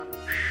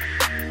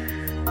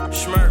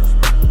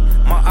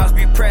My eyes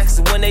be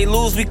pressed. When they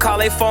lose, we call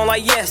they phone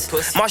like yes.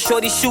 My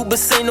shorty shoot, but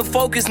seem to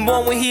focus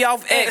more when he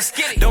off X.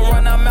 Don't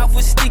run our mouth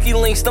with sticky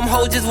links. Them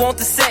hoes just want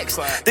the sex.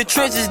 The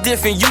trench is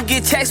different. You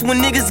get text when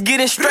niggas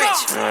getting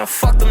stretched.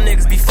 Fuck them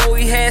niggas. Before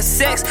we had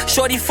sex,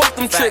 shorty fuck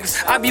them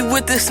tricks. I be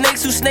with the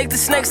snakes who snake the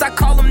snakes. I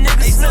call them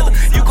niggas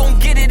slither. You gon'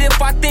 get it if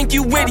I think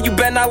you with it. You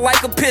better not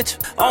like a picture.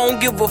 I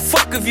don't give a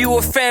fuck if you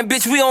a fan,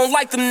 bitch. We don't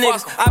like them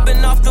niggas. I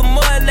been off the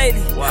mud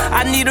lately.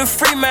 I need a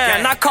free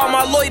man. I call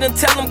my lawyer and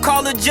tell him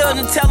call the judge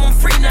and tell him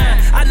free now.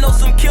 I know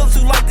some killers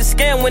who like to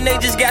scam when they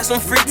just got some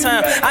free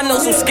time. I know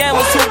some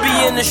scammers who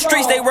be in the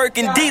streets, they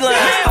working D-line.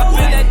 I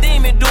been that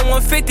demon doing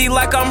 150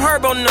 like I'm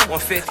Herb on them.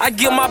 I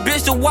give my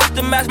bitch the watch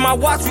to match my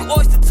watch with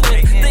Oyster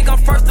Twin. Think I'm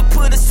first to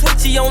put a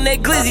switchy on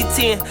that Glizzy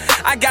 10.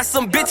 I got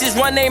some bitches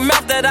run their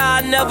mouth that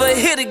I never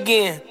hit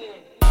again.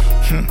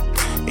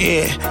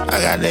 Yeah,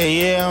 I got that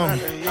yeah on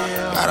me.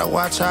 Gotta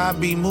watch how I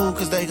be moved,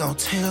 cause they gon'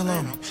 tell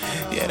on me.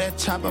 Yeah, that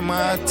chop in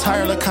my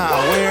attire look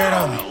kinda weird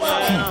on me.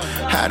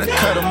 Had to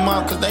cut them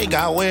off, cause they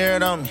got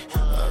weird on me.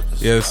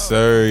 Yes,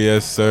 sir.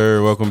 Yes,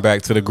 sir. Welcome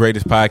back to the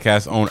greatest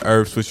podcast on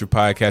earth, Swisher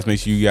Podcast.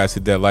 Make sure you guys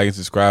hit that like and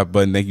subscribe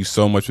button. Thank you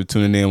so much for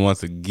tuning in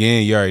once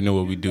again. You already know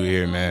what we do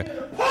here, man.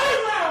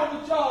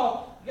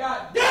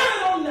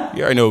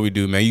 You already know what we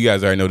do, man. You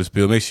guys already know the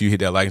spiel. Make sure you hit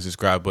that like and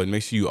subscribe button.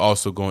 Make sure you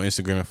also go on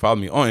Instagram and follow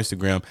me on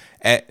Instagram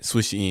at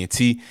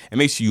SwisherENT. And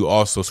make sure you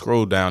also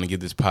scroll down and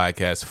give this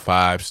podcast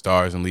 5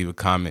 stars and leave a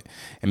comment.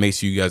 And make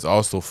sure you guys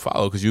also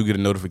follow, because you'll get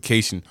a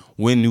notification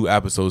when new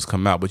episodes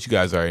come out. But you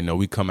guys already know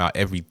we come out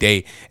every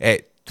day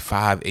at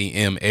 5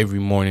 a.m. every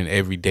morning,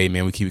 every day,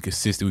 man. We keep it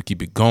consistent. We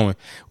keep it going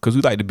because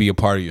we like to be a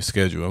part of your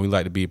schedule, and we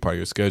like to be a part of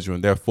your schedule.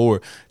 And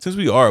therefore, since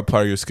we are a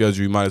part of your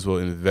schedule, you might as well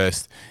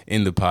invest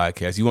in the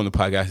podcast. You want the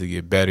podcast to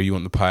get better. You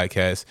want the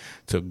podcast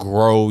to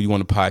grow. You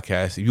want the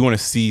podcast, if you want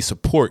to see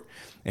support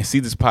and see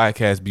this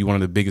podcast be one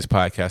of the biggest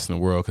podcasts in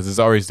the world, because it's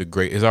already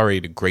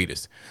the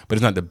greatest, but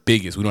it's not the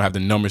biggest. We don't have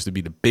the numbers to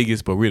be the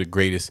biggest, but we're the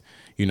greatest.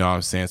 You know what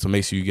I'm saying? So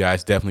make sure you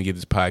guys definitely give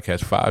this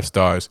podcast 5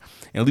 stars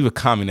and leave a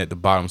comment at the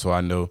bottom so I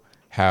know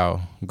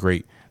how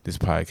great this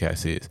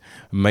podcast is.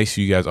 Make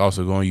sure you guys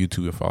also go on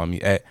YouTube and follow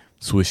me at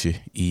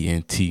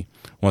SwisherENT.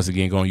 Once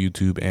again, go on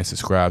YouTube and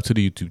subscribe to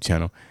the YouTube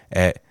channel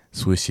at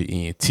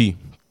SwisherENT.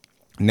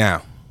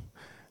 Now,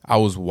 I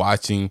was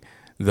watching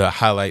the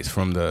highlights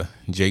from the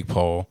Jake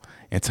Paul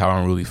and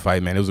Tyron Woodley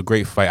fight, man. It was a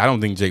great fight. I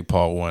don't think Jake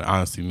Paul won,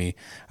 honestly, me.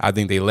 I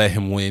think they let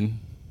him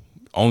win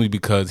only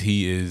because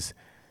he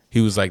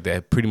was like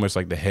that, pretty much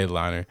like the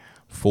headliner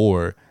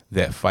for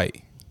that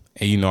fight.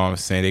 And you know what I'm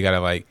saying?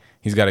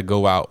 He's got to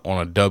go out on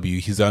a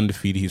W. He's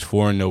undefeated. He's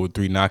 4-0 with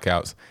 3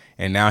 knockouts.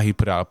 And now he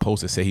put out a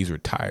post that said he's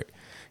retired.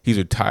 He's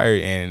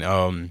retired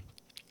and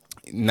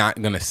not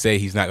going to say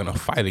he's not going to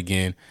fight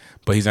again,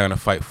 but he's not going to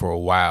fight for a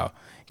while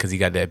because he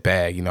got that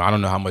bag. You know, I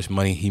don't know how much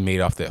money he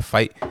made off that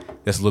fight.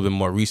 That's a little bit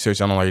more research.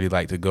 I don't really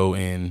like to go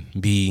and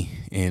be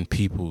in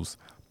people's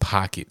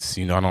pockets.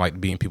 You know, I don't like to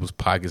be in people's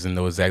pockets and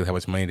know exactly how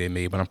much money they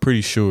made, but I'm pretty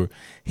sure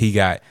he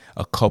got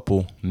a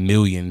couple $1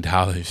 million.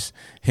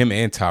 Him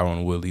and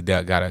Tyron Woodley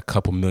got a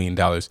couple $1 million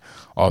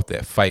off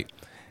that fight.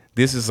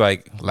 This is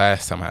like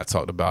last time I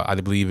talked about, I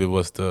believe it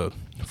was the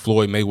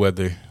Floyd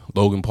Mayweather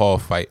Logan Paul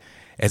fight.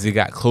 As it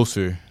got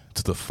closer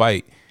to the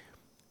fight,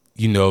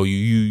 you know,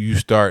 you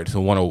start to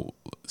want to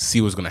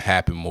see what's going to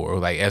happen more.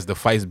 Like, as the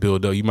fights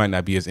build up, you might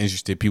not be as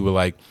interested. People are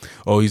like,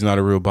 oh, he's not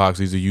a real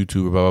boxer, he's a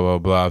YouTuber, blah, blah,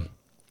 blah, blah.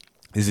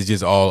 This is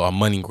just all a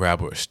money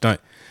grab or a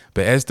stunt.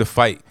 But as the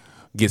fight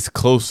gets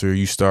closer,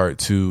 you start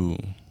to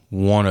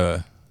want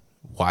to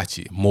watch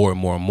it more and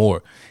more and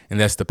more. And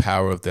that's the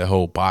power of the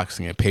whole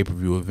boxing and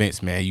pay-per-view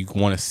events, man. You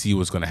want to see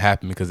what's going to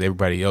happen because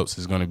everybody else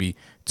is going to be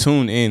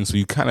tuned in. So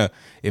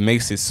it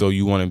makes it so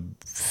you want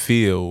to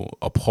feel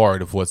a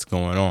part of what's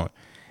going on.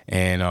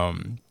 And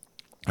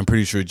I'm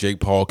pretty sure Jake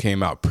Paul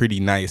came out pretty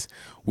nice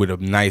with a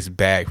nice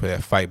bag for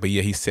that fight. But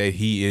yeah, he said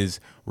he is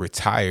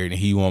retired and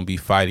he won't be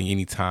fighting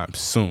anytime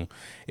soon.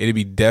 It'd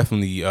be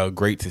definitely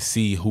great to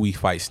see who he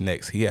fights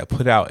next. He had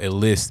put out a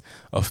list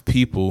of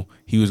people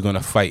he was going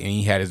to fight, and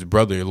he had his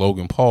brother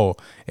Logan Paul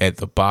at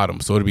the bottom.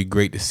 So it'd be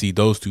great to see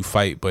those two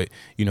fight. But,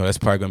 you know, that's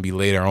probably going to be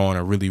later on,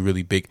 a really,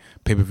 really big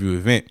pay-per-view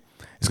event.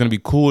 It's going to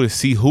be cool to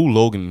see who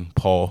Logan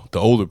Paul, the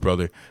older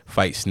brother,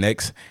 fights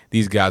next.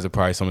 These guys are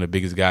probably some of the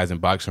biggest guys in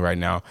boxing right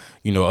now,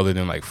 you know, other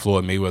than like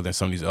Floyd Mayweather and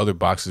some of these other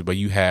boxers. But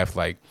you have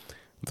like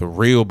the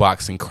real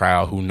boxing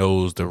crowd who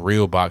knows the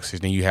real boxers.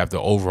 Then you have the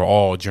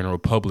overall general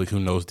public who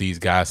knows these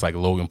guys like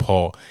Logan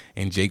Paul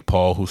and Jake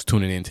Paul, who's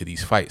tuning into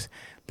these fights.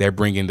 They're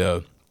bringing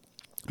the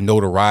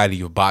notoriety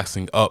of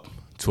boxing up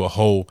to a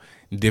whole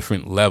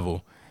different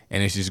level.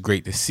 And it's just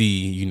great to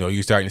see, you know,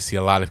 you're starting to see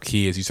a lot of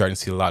kids. You're starting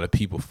to see a lot of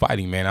people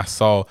fighting, man. I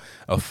saw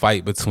a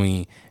fight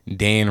between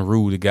Dan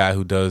Rue, the guy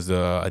who does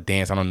a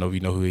dance. I don't know if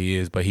you know who he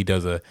is, but he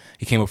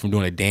came up from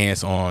doing a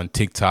dance on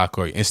TikTok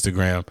or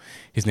Instagram.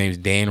 His name is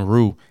Dan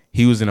Rue.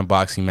 He was in a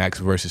boxing match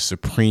versus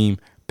Supreme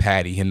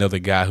Patty, another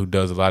guy who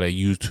does a lot of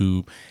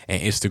YouTube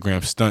and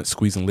Instagram stunts,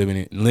 squeezing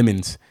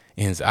lemons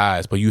in his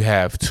eyes. But you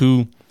have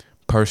two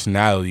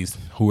personalities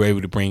who were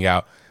able to bring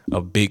out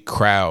a big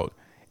crowd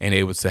and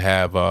able to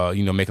have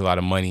make a lot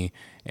of money.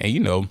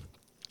 And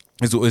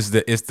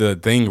it's the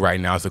thing right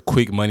now. It's a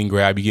quick money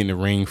grab. You get in the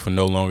ring for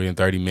no longer than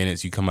 30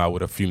 minutes. You come out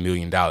with a few $1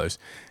 million.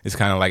 It's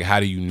kind of like, how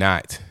do you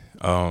not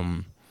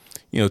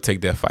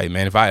take that fight,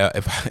 man? If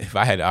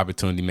I had the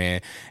opportunity,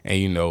 man,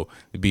 and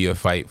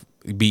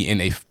be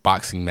in a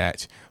boxing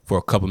match for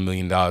a couple $1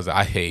 million,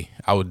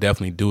 I would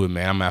definitely do it,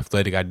 man. I'm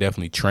athletic. I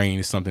definitely train.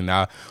 It's something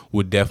that I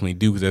would definitely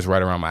do because that's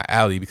right around my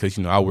alley. Because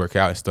I work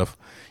out and stuff,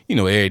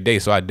 every day.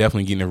 So I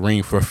definitely get in the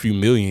ring for a few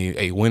million.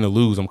 Hey, win or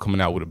lose, I'm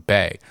coming out with a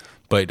bag.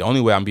 But the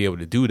only way I'm be able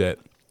to do that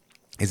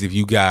is if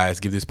you guys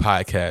give this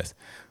podcast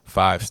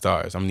 5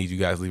 stars. I'm gonna need you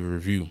guys to leave a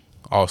review.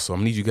 Also, I'm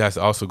gonna need you guys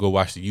to also go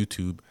watch the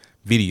YouTube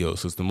videos.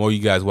 So the more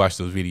you guys watch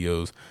those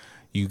videos,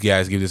 you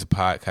guys give this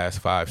podcast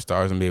 5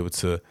 stars and be able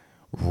to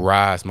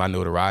rise my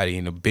notoriety.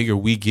 And the bigger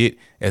we get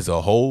as a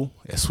whole,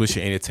 as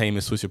Swisher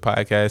Entertainment, Swisher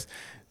Podcast,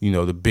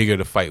 the bigger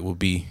the fight will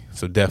be.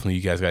 So definitely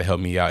you guys got to help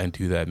me out and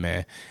do that,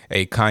 man.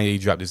 Hey, Kanye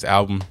dropped this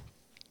album,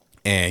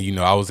 and,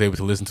 I was able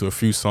to listen to a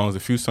few songs. A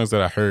few songs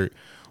that I heard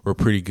were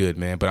pretty good,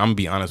 man. But I'm going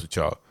to be honest with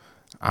y'all.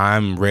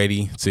 I'm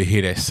ready to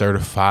hear that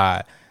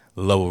Certified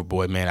Lover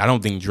Boy, man. I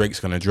don't think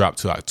Drake's going to drop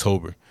to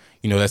October.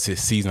 That's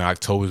his season.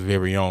 October's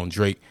very own.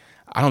 Drake,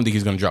 I don't think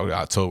he's going to drop to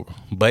October.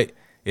 But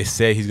it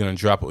said he's going to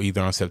drop it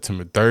either on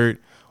September 3rd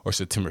or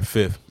September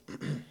 5th.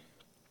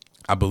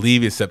 I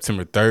believe it's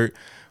September 3rd.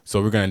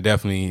 So we're going to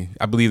definitely,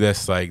 I believe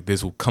that's like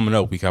this coming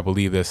up week. I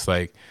believe that's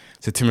like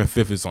September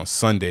 5th is on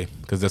Sunday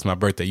because that's my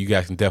birthday. You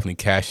guys can definitely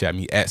cash at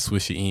me at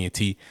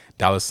SwisherENT,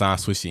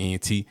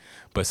 $SwisherENT.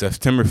 But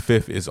September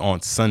 5th is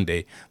on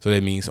Sunday. So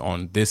that means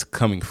on this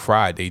coming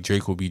Friday,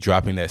 Drake will be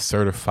dropping that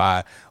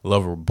Certified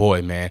Lover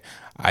Boy, man.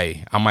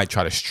 I might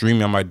try to stream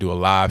it. I might do a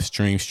live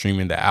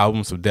streaming the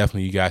album. So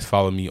definitely you guys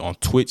follow me on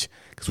Twitch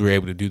because we were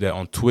able to do that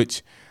on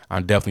Twitch.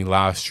 I'm definitely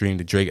live streaming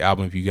the Drake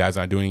album. If you guys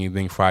aren't doing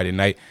anything Friday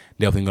night,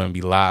 definitely going to be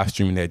live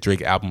streaming that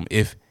Drake album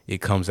if it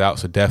comes out.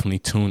 So definitely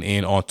tune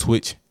in on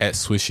Twitch at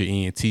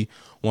SwisherENT.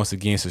 Once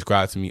again,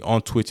 subscribe to me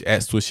on Twitch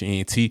at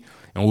SwisherENT,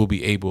 and we'll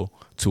be able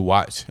to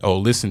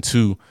listen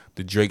to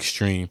the Drake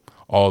stream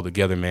all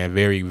together, man.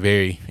 Very,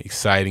 very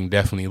exciting.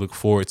 Definitely look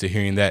forward to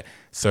hearing that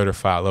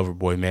Certified Lover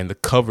Boy, man. The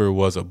cover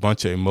was a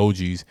bunch of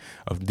emojis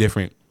of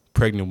different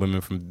pregnant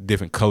women from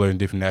different color and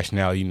different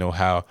nationality. You know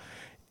how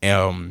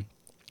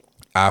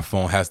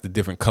iPhone has the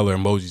different color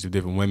emojis of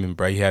different women,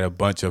 bro. He had a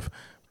bunch of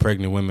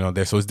pregnant women on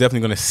there. So it's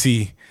definitely going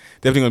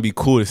to be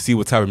cool to see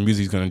what type of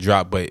music he's going to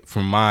drop. But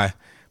from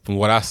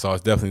what I saw,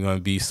 it's definitely going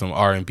to be some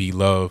R&B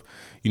love,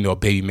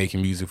 baby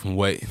making music from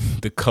what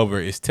the cover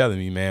is telling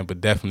me, man. But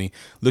definitely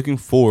looking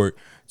forward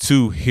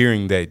to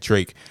hearing that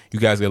Drake. You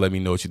guys got to let me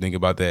know what you think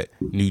about that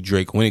new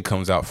Drake when it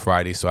comes out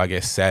Friday. So I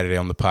guess Saturday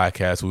on the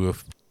podcast, we'll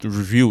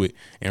review it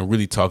and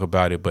really talk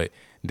about it. But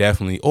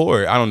definitely,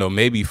 or I don't know,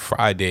 maybe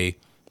Friday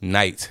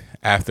night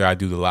after I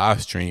do the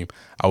live stream,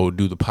 I will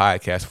do the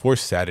podcast for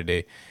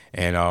Saturday,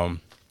 and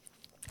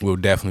we'll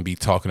definitely be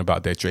talking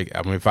about that Drake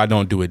album. If I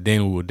don't do it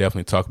then, we will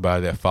definitely talk about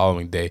it that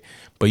following day.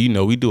 But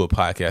we do a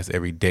podcast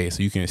every day,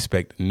 so you can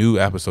expect a new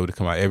episode to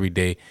come out every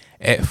day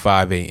at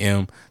 5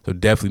 a.m. So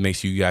definitely make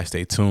sure you guys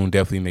stay tuned.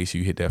 Definitely make sure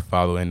you hit that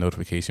follow and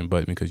notification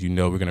button because we're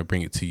going to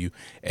bring it to you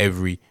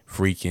every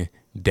freaking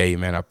day,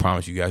 man. I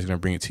promise you guys, we're going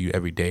to bring it to you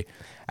every day.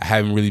 I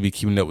haven't really been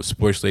keeping up with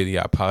sports lately.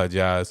 I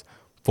apologize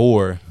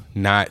for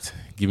not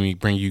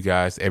bring you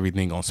guys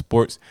everything on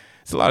sports.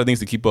 It's a lot of things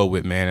to keep up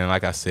with, man. And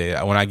like I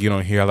said, when I get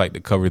on here, I like to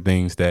cover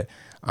things that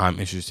I'm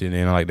interested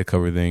in. I like to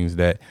cover things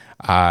that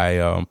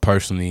I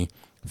personally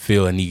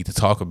feel a need to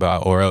talk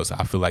about, or else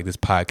I feel like this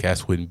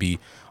podcast wouldn't be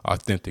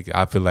authentic.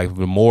 I feel like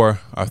the more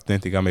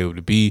authentic I'm able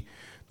to be,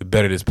 the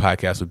better this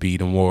podcast would be.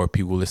 The more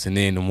people listen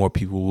in, the more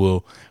people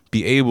will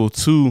be able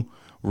to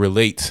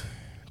relate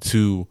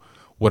to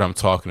what I'm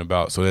talking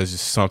about. So that's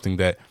just something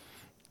that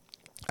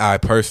I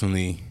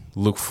personally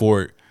look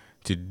forward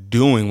to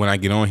doing when I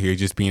get on here,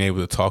 just being able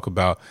to talk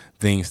about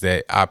things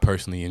that I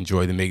personally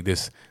enjoy to make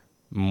this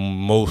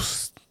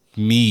most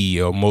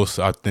me or most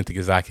authentic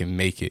as I can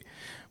make it.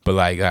 But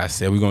like I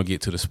said, we're going to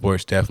get to the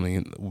sports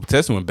definitely.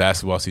 Especially when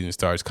basketball season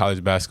starts.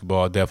 College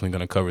basketball, definitely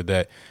going to cover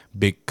that.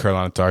 Big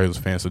Carolina Tar Heels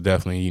fan, so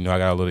definitely, I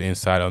got a little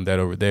insight on that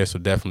over there. So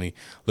definitely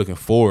looking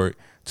forward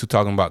to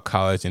talking about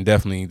college and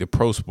definitely the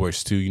pro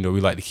sports too.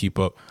 We like to keep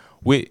up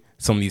with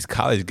some of these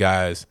college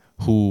guys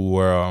who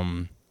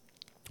were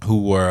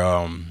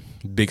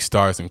big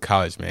stars in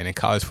college, man. And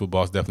college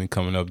football is definitely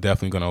coming up.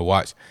 Definitely going to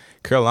watch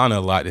Carolina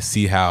a lot to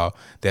see how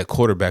that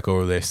quarterback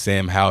over there,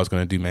 Sam Howell, is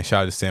going to do, man.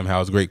 Shout out to Sam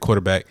Howell, great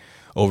quarterback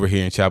over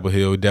here in Chapel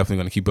Hill. Definitely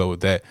going to keep up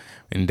with that,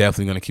 and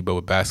definitely going to keep up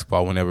with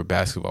basketball whenever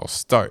basketball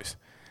starts.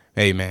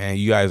 Hey, man,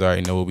 you guys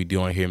already know what we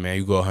doing here, man.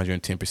 You go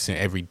 110%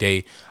 every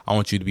day. I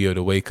want you to be able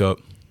to wake up.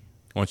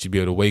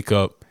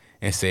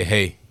 And say,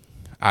 hey,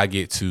 I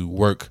get to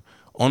work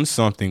on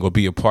something or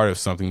be a part of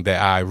something that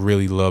I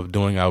really love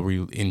doing. I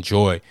really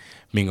enjoy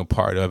being a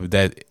part of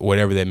that,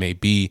 whatever that may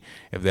be.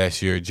 If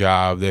that's your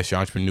job, that's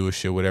your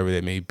entrepreneurship, whatever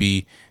that may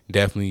be,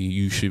 definitely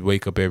you should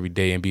wake up every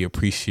day and be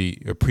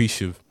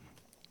appreciative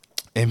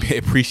and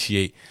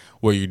appreciate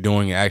what you're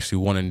doing and actually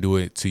want to do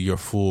it to your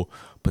full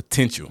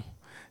potential.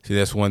 See,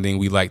 that's one thing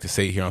we like to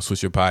say here on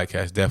Switch Your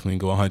Podcast. Definitely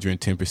go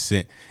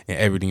 110% in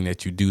everything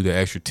that you do. The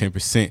extra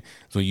 10%,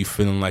 so you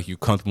feeling like you're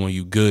comfortable and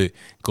you good,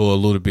 go a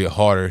little bit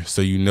harder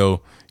so you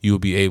know you'll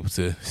be able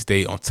to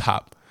stay on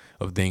top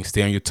of things.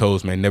 Stay on your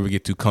toes, man. Never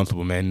get too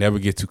comfortable, man. Never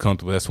get too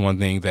comfortable. That's one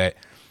thing that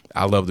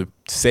I love to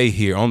say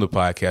here on the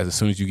podcast. As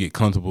soon as you get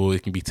comfortable,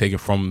 it can be taken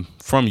from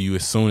you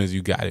as soon as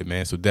you got it,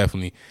 man. So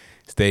definitely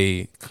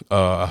stay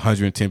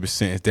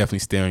 110%. Definitely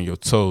stay on your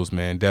toes,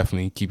 man.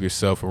 Definitely keep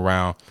yourself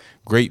around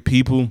great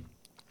people.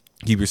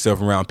 Keep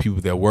yourself around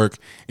people that work.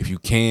 If you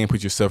can,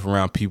 put yourself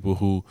around people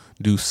who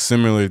do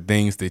similar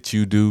things that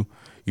you do.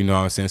 You know what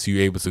I'm saying? So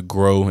you're able to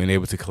grow and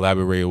able to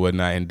collaborate or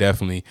whatnot. And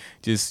definitely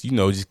just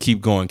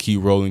keep going,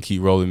 keep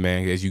rolling,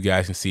 man. As you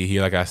guys can see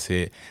here, like I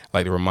said, I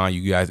like to remind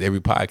you guys, every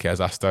podcast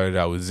I started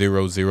out with 000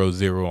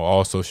 on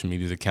all social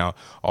medias account,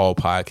 all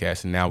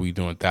podcasts. And now we're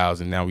doing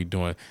 1,000. Now we're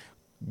doing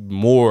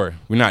more.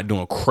 We're not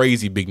doing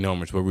crazy big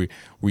numbers, but where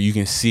you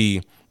can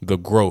see the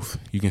growth.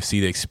 You can see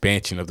the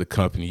expansion of the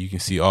company. You can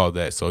see all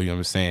that. So, you know what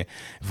I'm saying?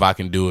 If I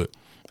can do it,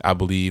 I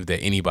believe that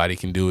anybody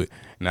can do it.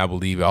 And I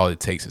believe all it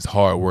takes is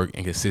hard work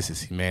and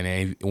consistency, man.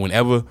 And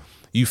whenever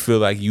you feel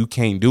like you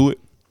can't do it,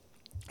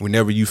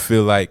 whenever you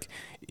feel like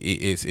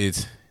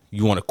it's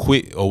you want to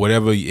quit or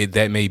whatever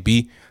that may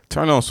be,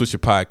 turn on Switch Your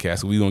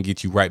Podcast. We're going to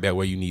get you right back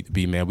where you need to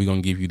be, man. We're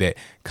going to give you that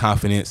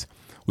confidence.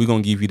 We're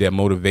going to give you that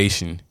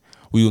motivation.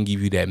 We're going to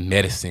give you that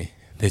medicine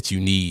that you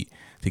need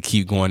to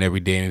keep going every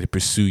day and to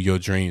pursue your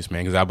dreams,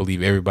 man. Because I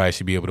believe everybody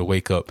should be able to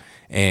wake up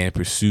and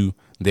pursue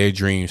their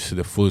dreams to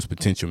the fullest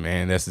potential,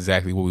 man. That's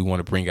exactly what we want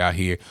to bring out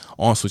here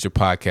on Switch Your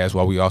Podcast,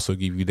 while we also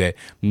give you that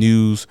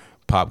news,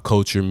 pop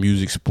culture,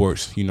 music,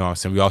 sports. You know what I'm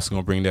saying? We also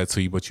going to bring that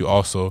to you, but you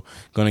also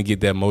going to get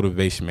that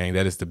motivation, man.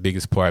 That is the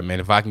biggest part, man.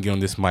 If I can get on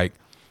this mic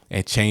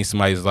and change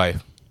somebody's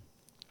life,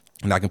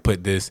 and I can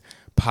put this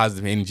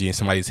positive energy in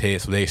somebody's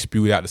head so they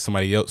spew it out to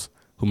somebody else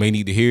who may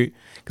need to hear it,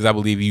 because I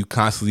believe you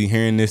constantly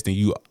hearing this, then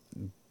you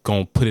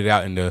going to put it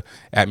out in the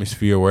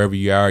atmosphere wherever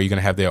you are. You're going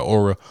to have that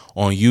aura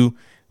on you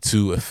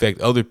to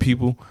affect other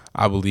people.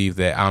 I believe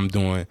that I'm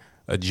doing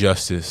a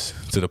justice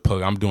to the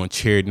public. I'm doing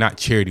not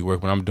charity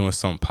work, but I'm doing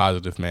something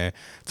positive, man,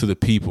 to the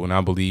people. And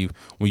I believe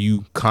when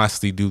you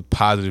constantly do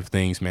positive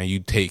things, man, you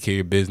take care of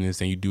your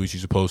business and you do what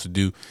you're supposed to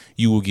do,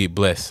 you will get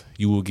blessed.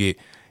 It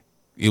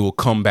will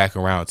come back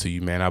around to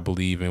you, man. I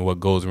believe in what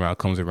goes around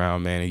comes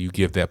around, man. And you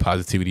give that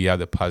positivity out,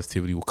 that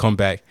positivity will come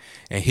back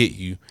and hit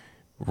you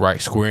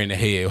right square in the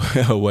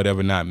head or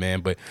whatever not,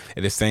 man. But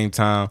at the same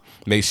time,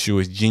 make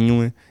sure it's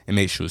genuine and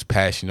make sure it's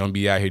passion. Don't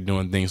be out here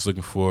doing things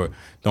looking for it.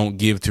 Don't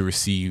give to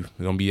receive.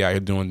 Don't be out here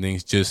doing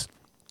things just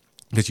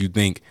because you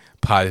think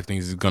positive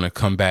things is going to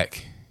come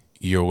back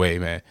your way,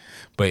 man.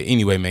 But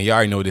anyway, man, you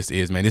already know what this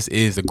is, man. This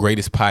is the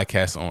greatest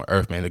podcast on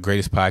earth, man. The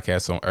greatest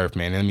podcast on earth,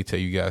 man. And let me tell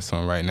you guys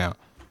something right now.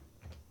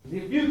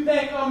 If you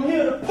think I'm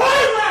here to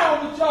play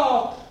around with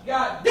y'all,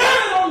 God damn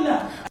it, I'm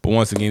not. But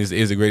once again, this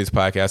is the greatest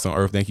podcast on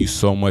earth. Thank you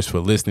so much for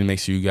listening. Make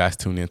sure you guys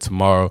tune in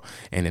tomorrow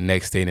and the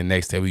next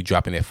day. We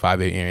dropping at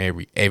 5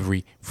 a.m.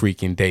 every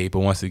freaking day. But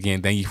once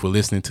again, thank you for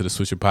listening to the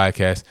Switch Your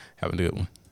Podcast. Have a good one.